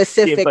 like a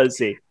specific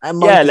chimpanzee.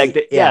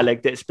 monkey. Yeah,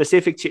 like the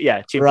specific.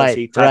 Chimpanzee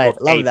Right, type right.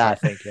 of Love ape, that.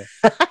 I think.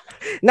 Yeah.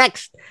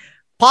 Next,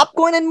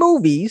 popcorn and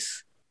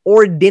movies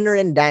or dinner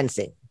and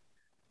dancing?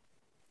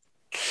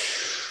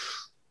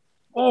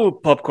 Oh,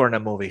 popcorn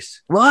and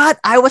movies. What?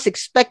 I was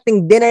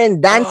expecting dinner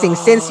and dancing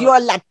since you are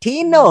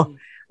Latino.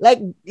 Like,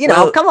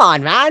 Well, come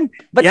on, man.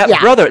 But yeah,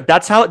 yeah, brother,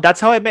 that's how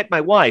I met my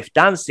wife,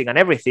 dancing and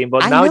everything.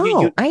 But I now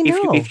know, I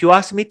if know. you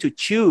ask me to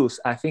choose,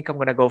 I think I'm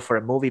gonna go for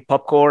a movie,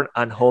 popcorn,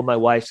 and hold my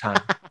wife's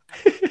hand.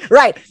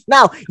 Right.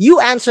 Now,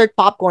 you answered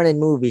popcorn and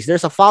movies.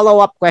 There's a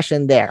follow-up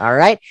question there, all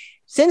right?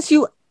 Since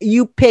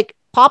you pick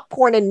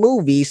popcorn and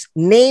movies,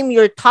 name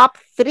your top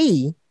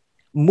 3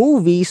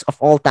 movies of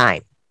all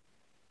time.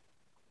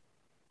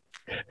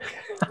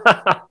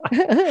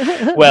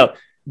 Well,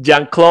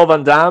 Jean-Claude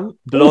Van Damme,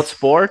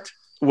 Bloodsport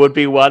would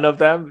be one of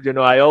them. You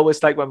know, I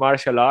always like my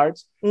martial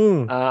arts.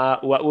 Mm,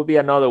 What would be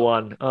another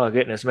one? Oh,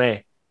 goodness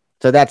me.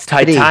 so that's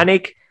 3.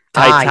 Titanic.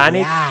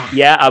 Titanic. yeah.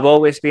 Yeah, I've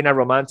always been a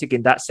romantic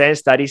in that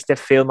sense. That is the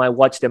film I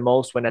watched the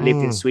most when I lived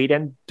in Mm.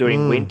 Sweden during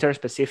Mm. winter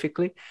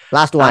specifically.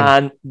 Last one.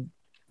 And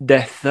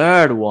the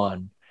third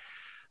one,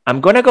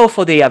 I'm gonna go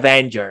for the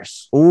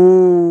Avengers.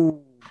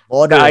 Ooh.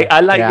 Order.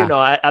 I like,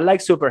 Yeah. I like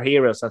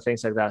superheroes and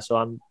things like that. So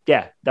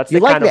that's You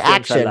the like kind the of things I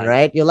action, like.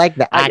 right? You like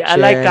the I action.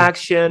 like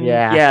action.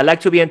 Yeah. Yeah, I like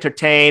to be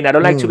entertained. I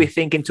don't like to Mm. be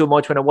thinking too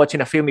much when I'm watching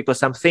a film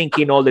because I'm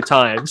thinking all the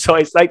time. So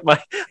it's like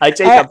I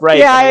take a break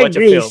Yeah, when I I watch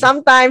agree. a film.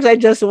 Sometimes I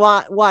just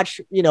watch,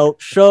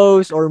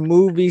 shows or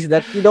movies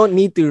that you don't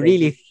need to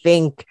really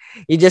think.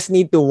 You just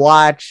need to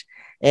watch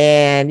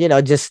and,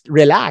 just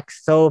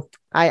relax. So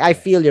I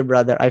feel you,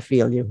 brother. I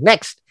feel you.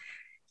 Next,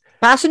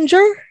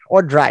 passenger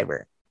or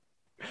driver?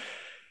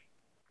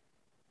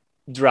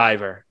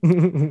 Driver.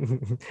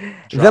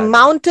 The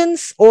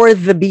mountains or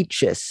the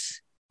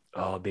beaches?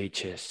 Oh,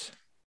 beaches.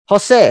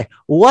 Jose,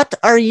 what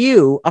are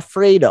you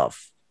afraid of?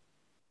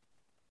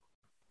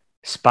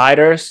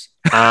 Spiders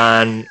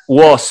and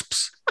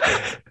wasps.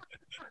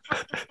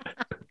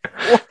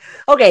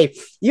 Okay,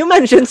 you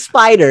mentioned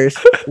spiders.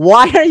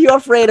 Why are you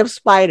afraid of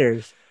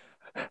spiders?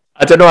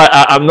 I don't know.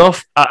 I'm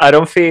not. I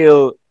don't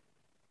feel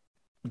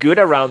good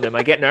around them.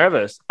 I get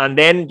nervous. And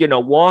then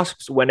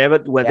wasps. When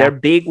they're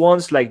big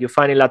ones, like you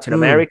find in Latin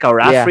America or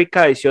yeah.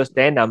 Africa, it's just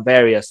then I'm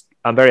very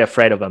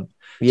afraid of them.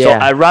 Yeah.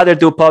 So I'd rather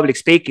do public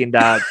speaking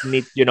than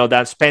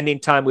spending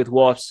time with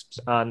wasps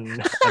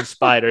and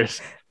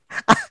spiders.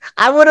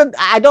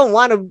 I don't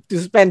want to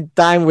spend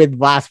time with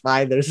wasp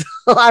either. So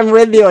I'm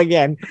with you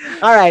again.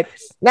 All right.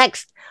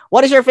 Next,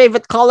 what is your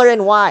favorite color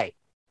and why?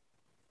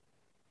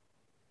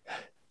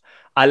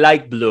 I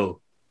like blue.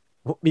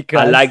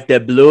 Because I like the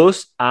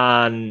blues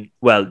and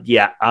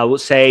I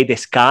would say the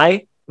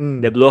sky,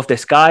 the blue of the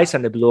skies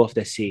and the blue of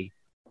the sea.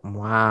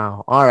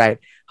 Wow. All right.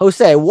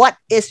 Jose, what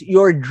is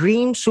your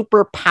dream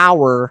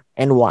superpower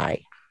and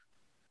why?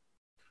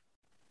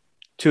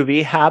 To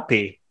be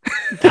happy.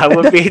 That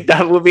would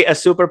be a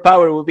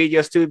superpower. Would be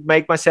just to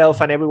make myself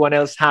and everyone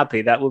else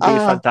happy. That would be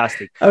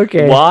fantastic.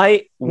 Okay.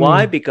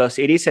 Why? Because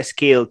it is a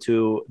skill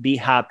to be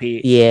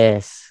happy.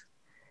 Yes.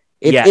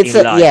 It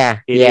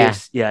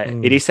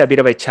is a bit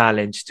of a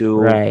challenge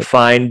to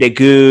find the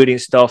good in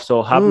stuff.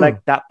 So have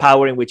like that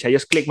power in which I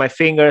just click my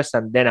fingers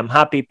and then I'm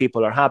happy.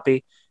 People are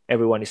happy.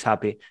 Everyone is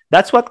happy.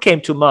 That's what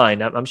came to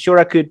mind. I'm sure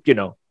I could,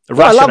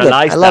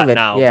 rationalize that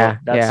now. Yeah.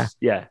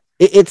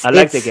 I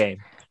like the game.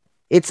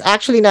 It's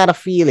actually not a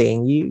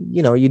feeling.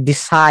 You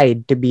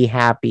decide to be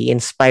happy in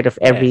spite of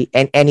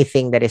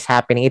anything that is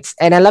happening.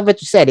 And I love what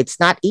you said. It's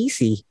not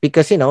easy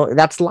because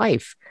that's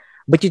life.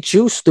 But you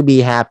choose to be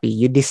happy.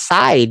 You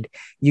decide.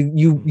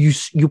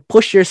 You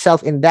push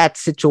yourself in that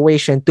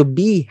situation to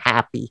be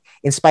happy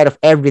in spite of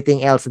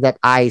everything else that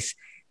eyes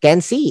can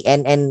see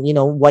and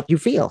what you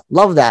feel.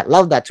 Love that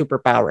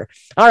superpower.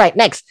 All right,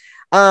 next.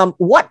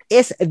 What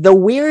is the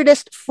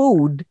weirdest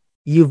food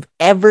you've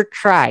ever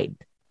tried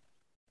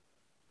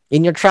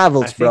in your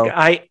travels, bro?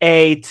 I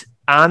ate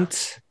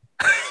ants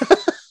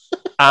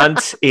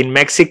in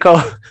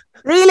Mexico.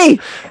 Really?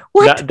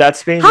 What?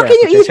 That's been. How can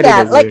you eat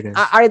that? Like,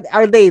 weirdest.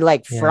 are they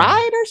like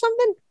fried or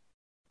something?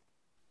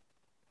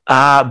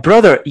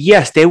 Brother,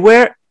 yes, they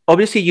were.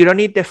 Obviously, you don't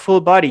eat the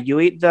full body. You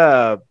eat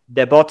the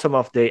bottom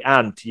of the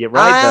ant.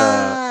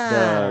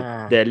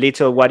 Right? The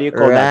little, what do you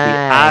call that? The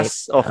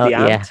ass of the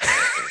ant.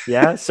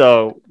 Yeah.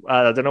 So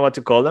I don't know what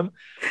to call them.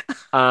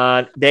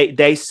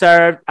 They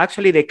served,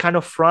 actually, they kind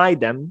of fried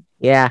them.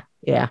 Yeah.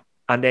 Yeah.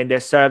 And then they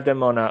served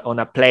them on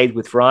a plate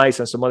with rice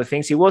and some other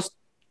things. It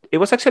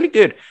was actually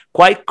good,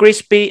 quite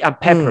crispy and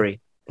peppery.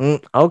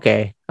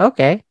 Okay.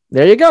 Okay.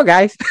 There you go,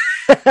 guys.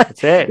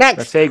 That's it. Next.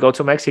 That's it. Go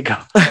to Mexico.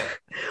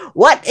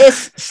 What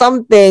is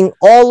something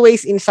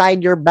always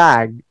inside your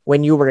bag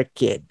when you were a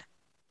kid?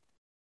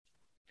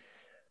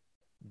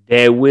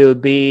 There will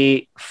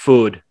be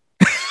food,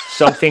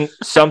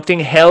 something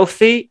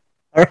healthy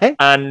All right.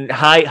 and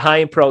high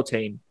in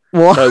protein.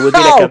 Wow. So it would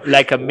be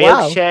like a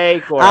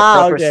milkshake or a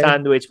proper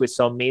sandwich with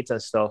some meat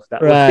and stuff.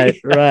 That Right.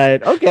 would be.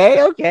 Right.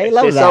 Okay.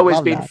 Love There's that. always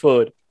love been that.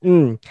 food.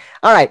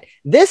 All right.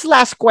 This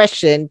last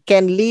question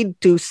can lead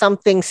to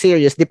something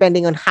serious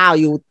depending on how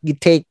you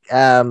take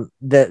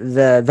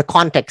the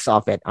context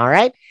of it. All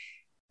right.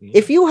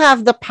 If you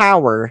have the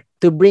power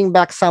to bring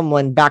back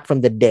someone back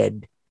from the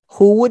dead,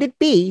 who would it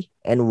be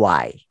and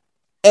why?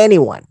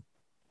 Anyone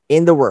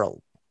in the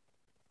world.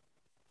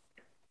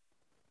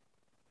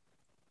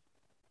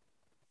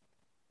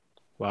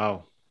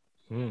 Wow.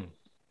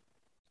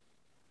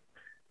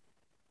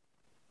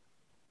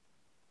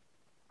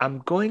 I'm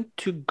going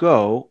to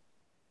go.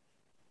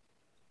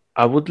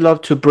 I would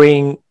love to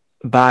bring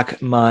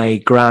back my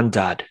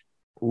granddad.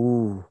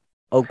 Ooh.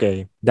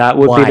 Okay. That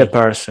would Why? be the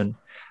person.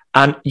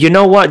 And you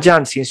know what,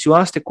 Jan? Since you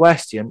asked the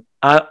question,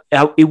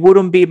 it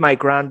wouldn't be my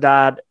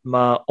granddad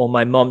on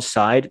my mom's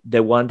side,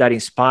 the one that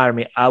inspired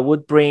me. I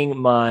would bring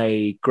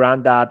my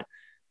granddad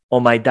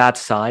on my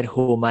dad's side,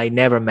 whom I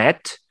never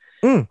met,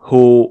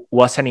 who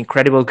was an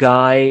incredible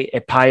guy, a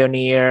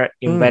pioneer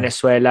in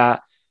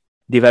Venezuela,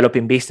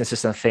 developing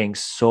businesses and things.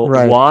 So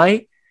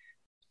why?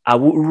 I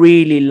would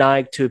really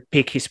like to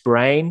pick his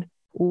brain,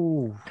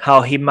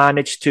 how he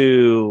managed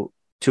to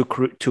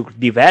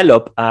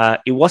develop.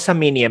 It was a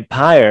mini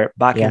empire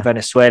back in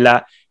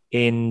Venezuela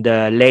in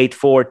the late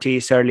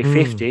 40s, early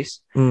 50s.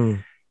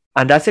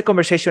 And that's a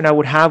conversation I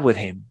would have with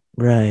him.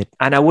 Right.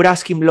 And I would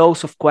ask him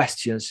loads of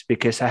questions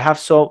because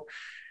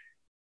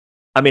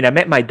I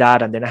met my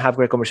dad and then I have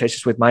great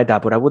conversations with my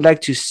dad, but I would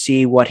like to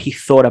see what he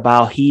thought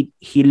about.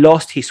 He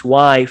lost his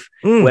wife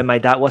when my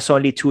dad was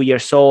only 2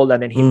 years old,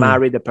 and then he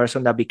married the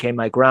person that became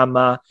my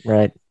grandma.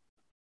 Right.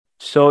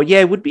 So yeah,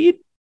 it would be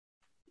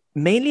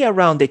mainly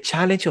around the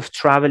challenge of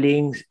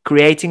traveling,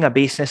 creating a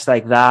business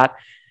like that,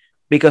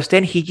 because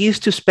then he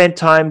used to spend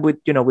time with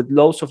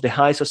loads of the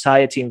high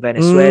society in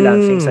Venezuela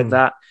and things like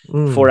that.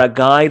 For a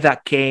guy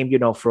that came,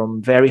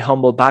 from very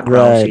humble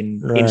backgrounds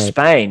in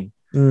Spain.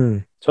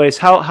 So it's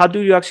how do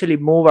you actually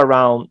move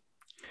around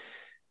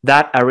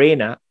that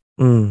arena?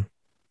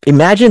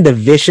 Imagine the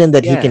vision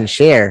that he can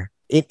share.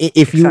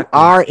 If you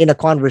are in a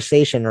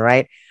conversation,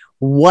 right?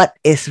 What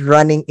is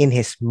running in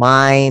his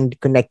mind,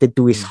 connected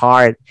to his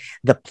heart,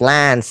 the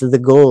plans, the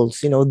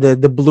goals,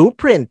 the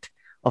blueprint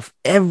of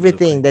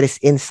everything that is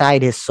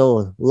inside his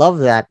soul. Love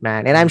that,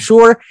 man. And I'm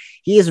sure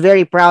he is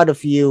very proud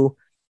of you.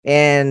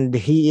 And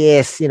he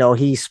is,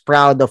 he's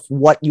proud of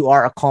what you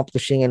are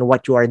accomplishing and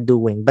what you are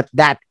doing. But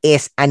that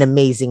is an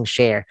amazing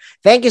share.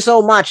 Thank you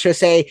so much,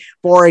 Jose,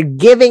 for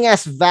giving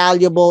us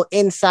valuable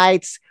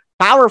insights,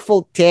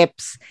 powerful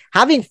tips,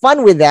 having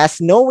fun with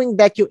us, knowing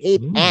that you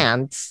ate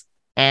ants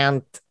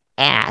and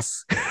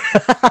ass.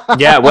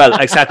 Yeah, well,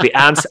 exactly.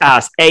 Ants,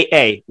 ass,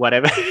 AA,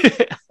 whatever.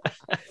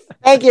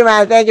 Thank you,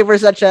 man. Thank you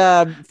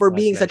for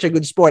being such a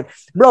good sport.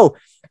 Bro,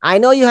 I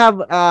know you have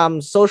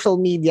social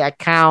media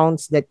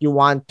accounts that you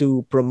want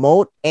to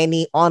promote.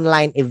 Any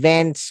online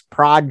events,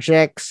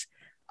 projects,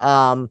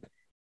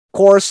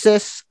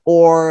 courses,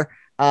 or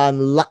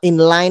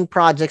inline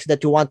projects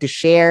that you want to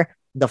share.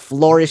 The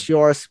floor is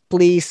yours.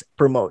 Please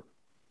promote.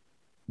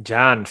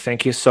 Jan,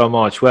 thank you so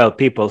much. Well,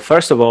 people,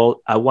 first of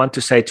all, I want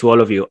to say to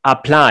all of you,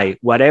 apply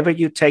whatever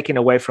you're taking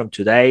away from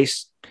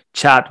today's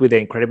chat with the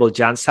incredible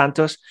Jan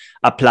Santos.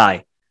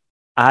 Apply.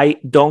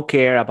 I don't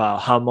care about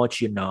how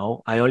much you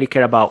know. I only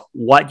care about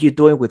what you're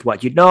doing with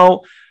what you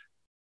know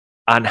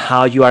and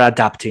how you are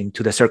adapting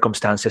to the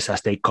circumstances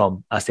as they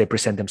come, as they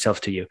present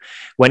themselves to you.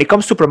 When it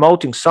comes to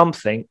promoting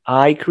something,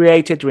 I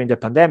created during the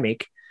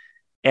pandemic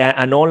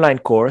an online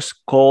course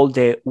called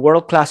the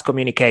World Class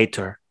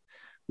Communicator,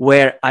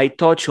 where I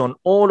touch on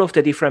all of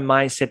the different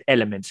mindset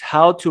elements,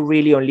 how to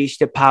really unleash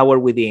the power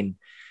within,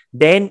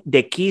 then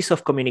the keys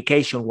of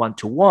communication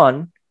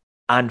one-to-one,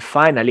 and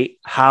finally,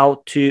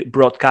 how to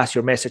broadcast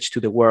your message to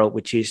the world,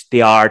 which is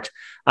the art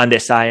and the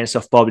science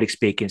of public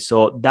speaking.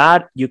 So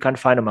that you can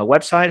find on my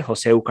website,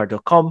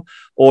 joseucar.com,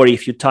 or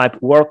if you type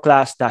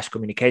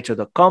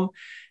worldclass-communicator.com,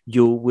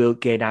 you will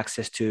gain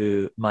access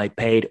to my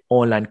paid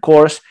online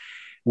course,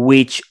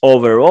 which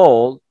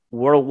overall,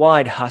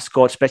 worldwide has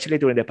got, especially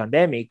during the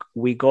pandemic,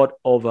 we got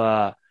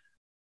over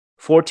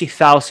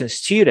 40,000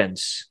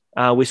 students.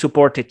 We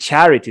supported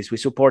charities. We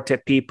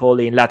supported people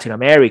in Latin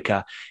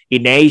America,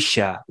 in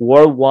Asia,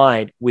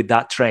 worldwide with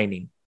that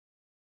training.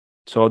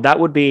 So that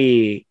would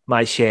be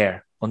my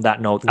share on that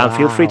note. Wow. And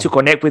feel free to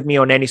connect with me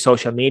on any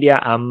social media.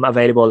 I'm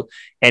available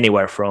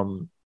anywhere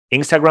from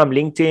Instagram,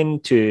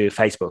 LinkedIn to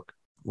Facebook.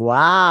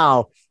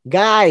 Wow.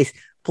 Guys,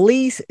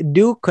 please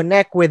do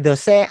connect with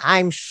Jose.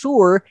 I'm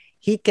sure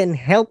he can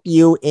help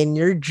you in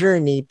your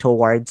journey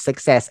towards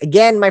success.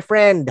 Again, my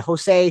friend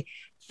Jose,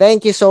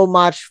 thank you so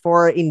much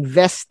for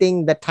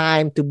investing the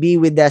time to be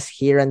with us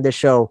here on the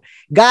show.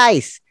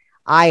 Guys,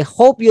 I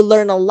hope you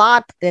learn a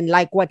lot. And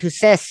like what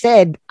Jose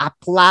said,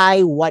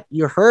 apply what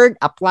you heard,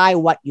 apply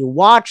what you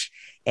watched,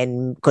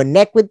 and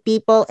connect with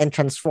people and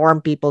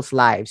transform people's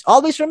lives.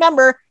 Always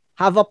remember,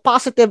 have a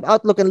positive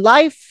outlook in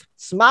life.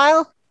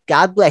 Smile.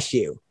 God bless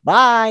you.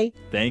 Bye.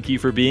 Thank you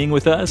for being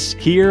with us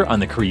here on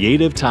the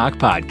Creative Talk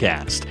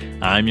Podcast.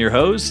 I'm your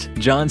host,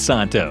 John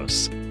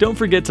Santos. Don't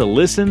forget to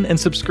listen and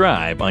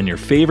subscribe on your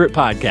favorite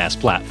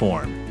podcast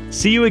platform.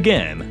 See you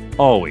again,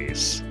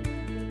 always.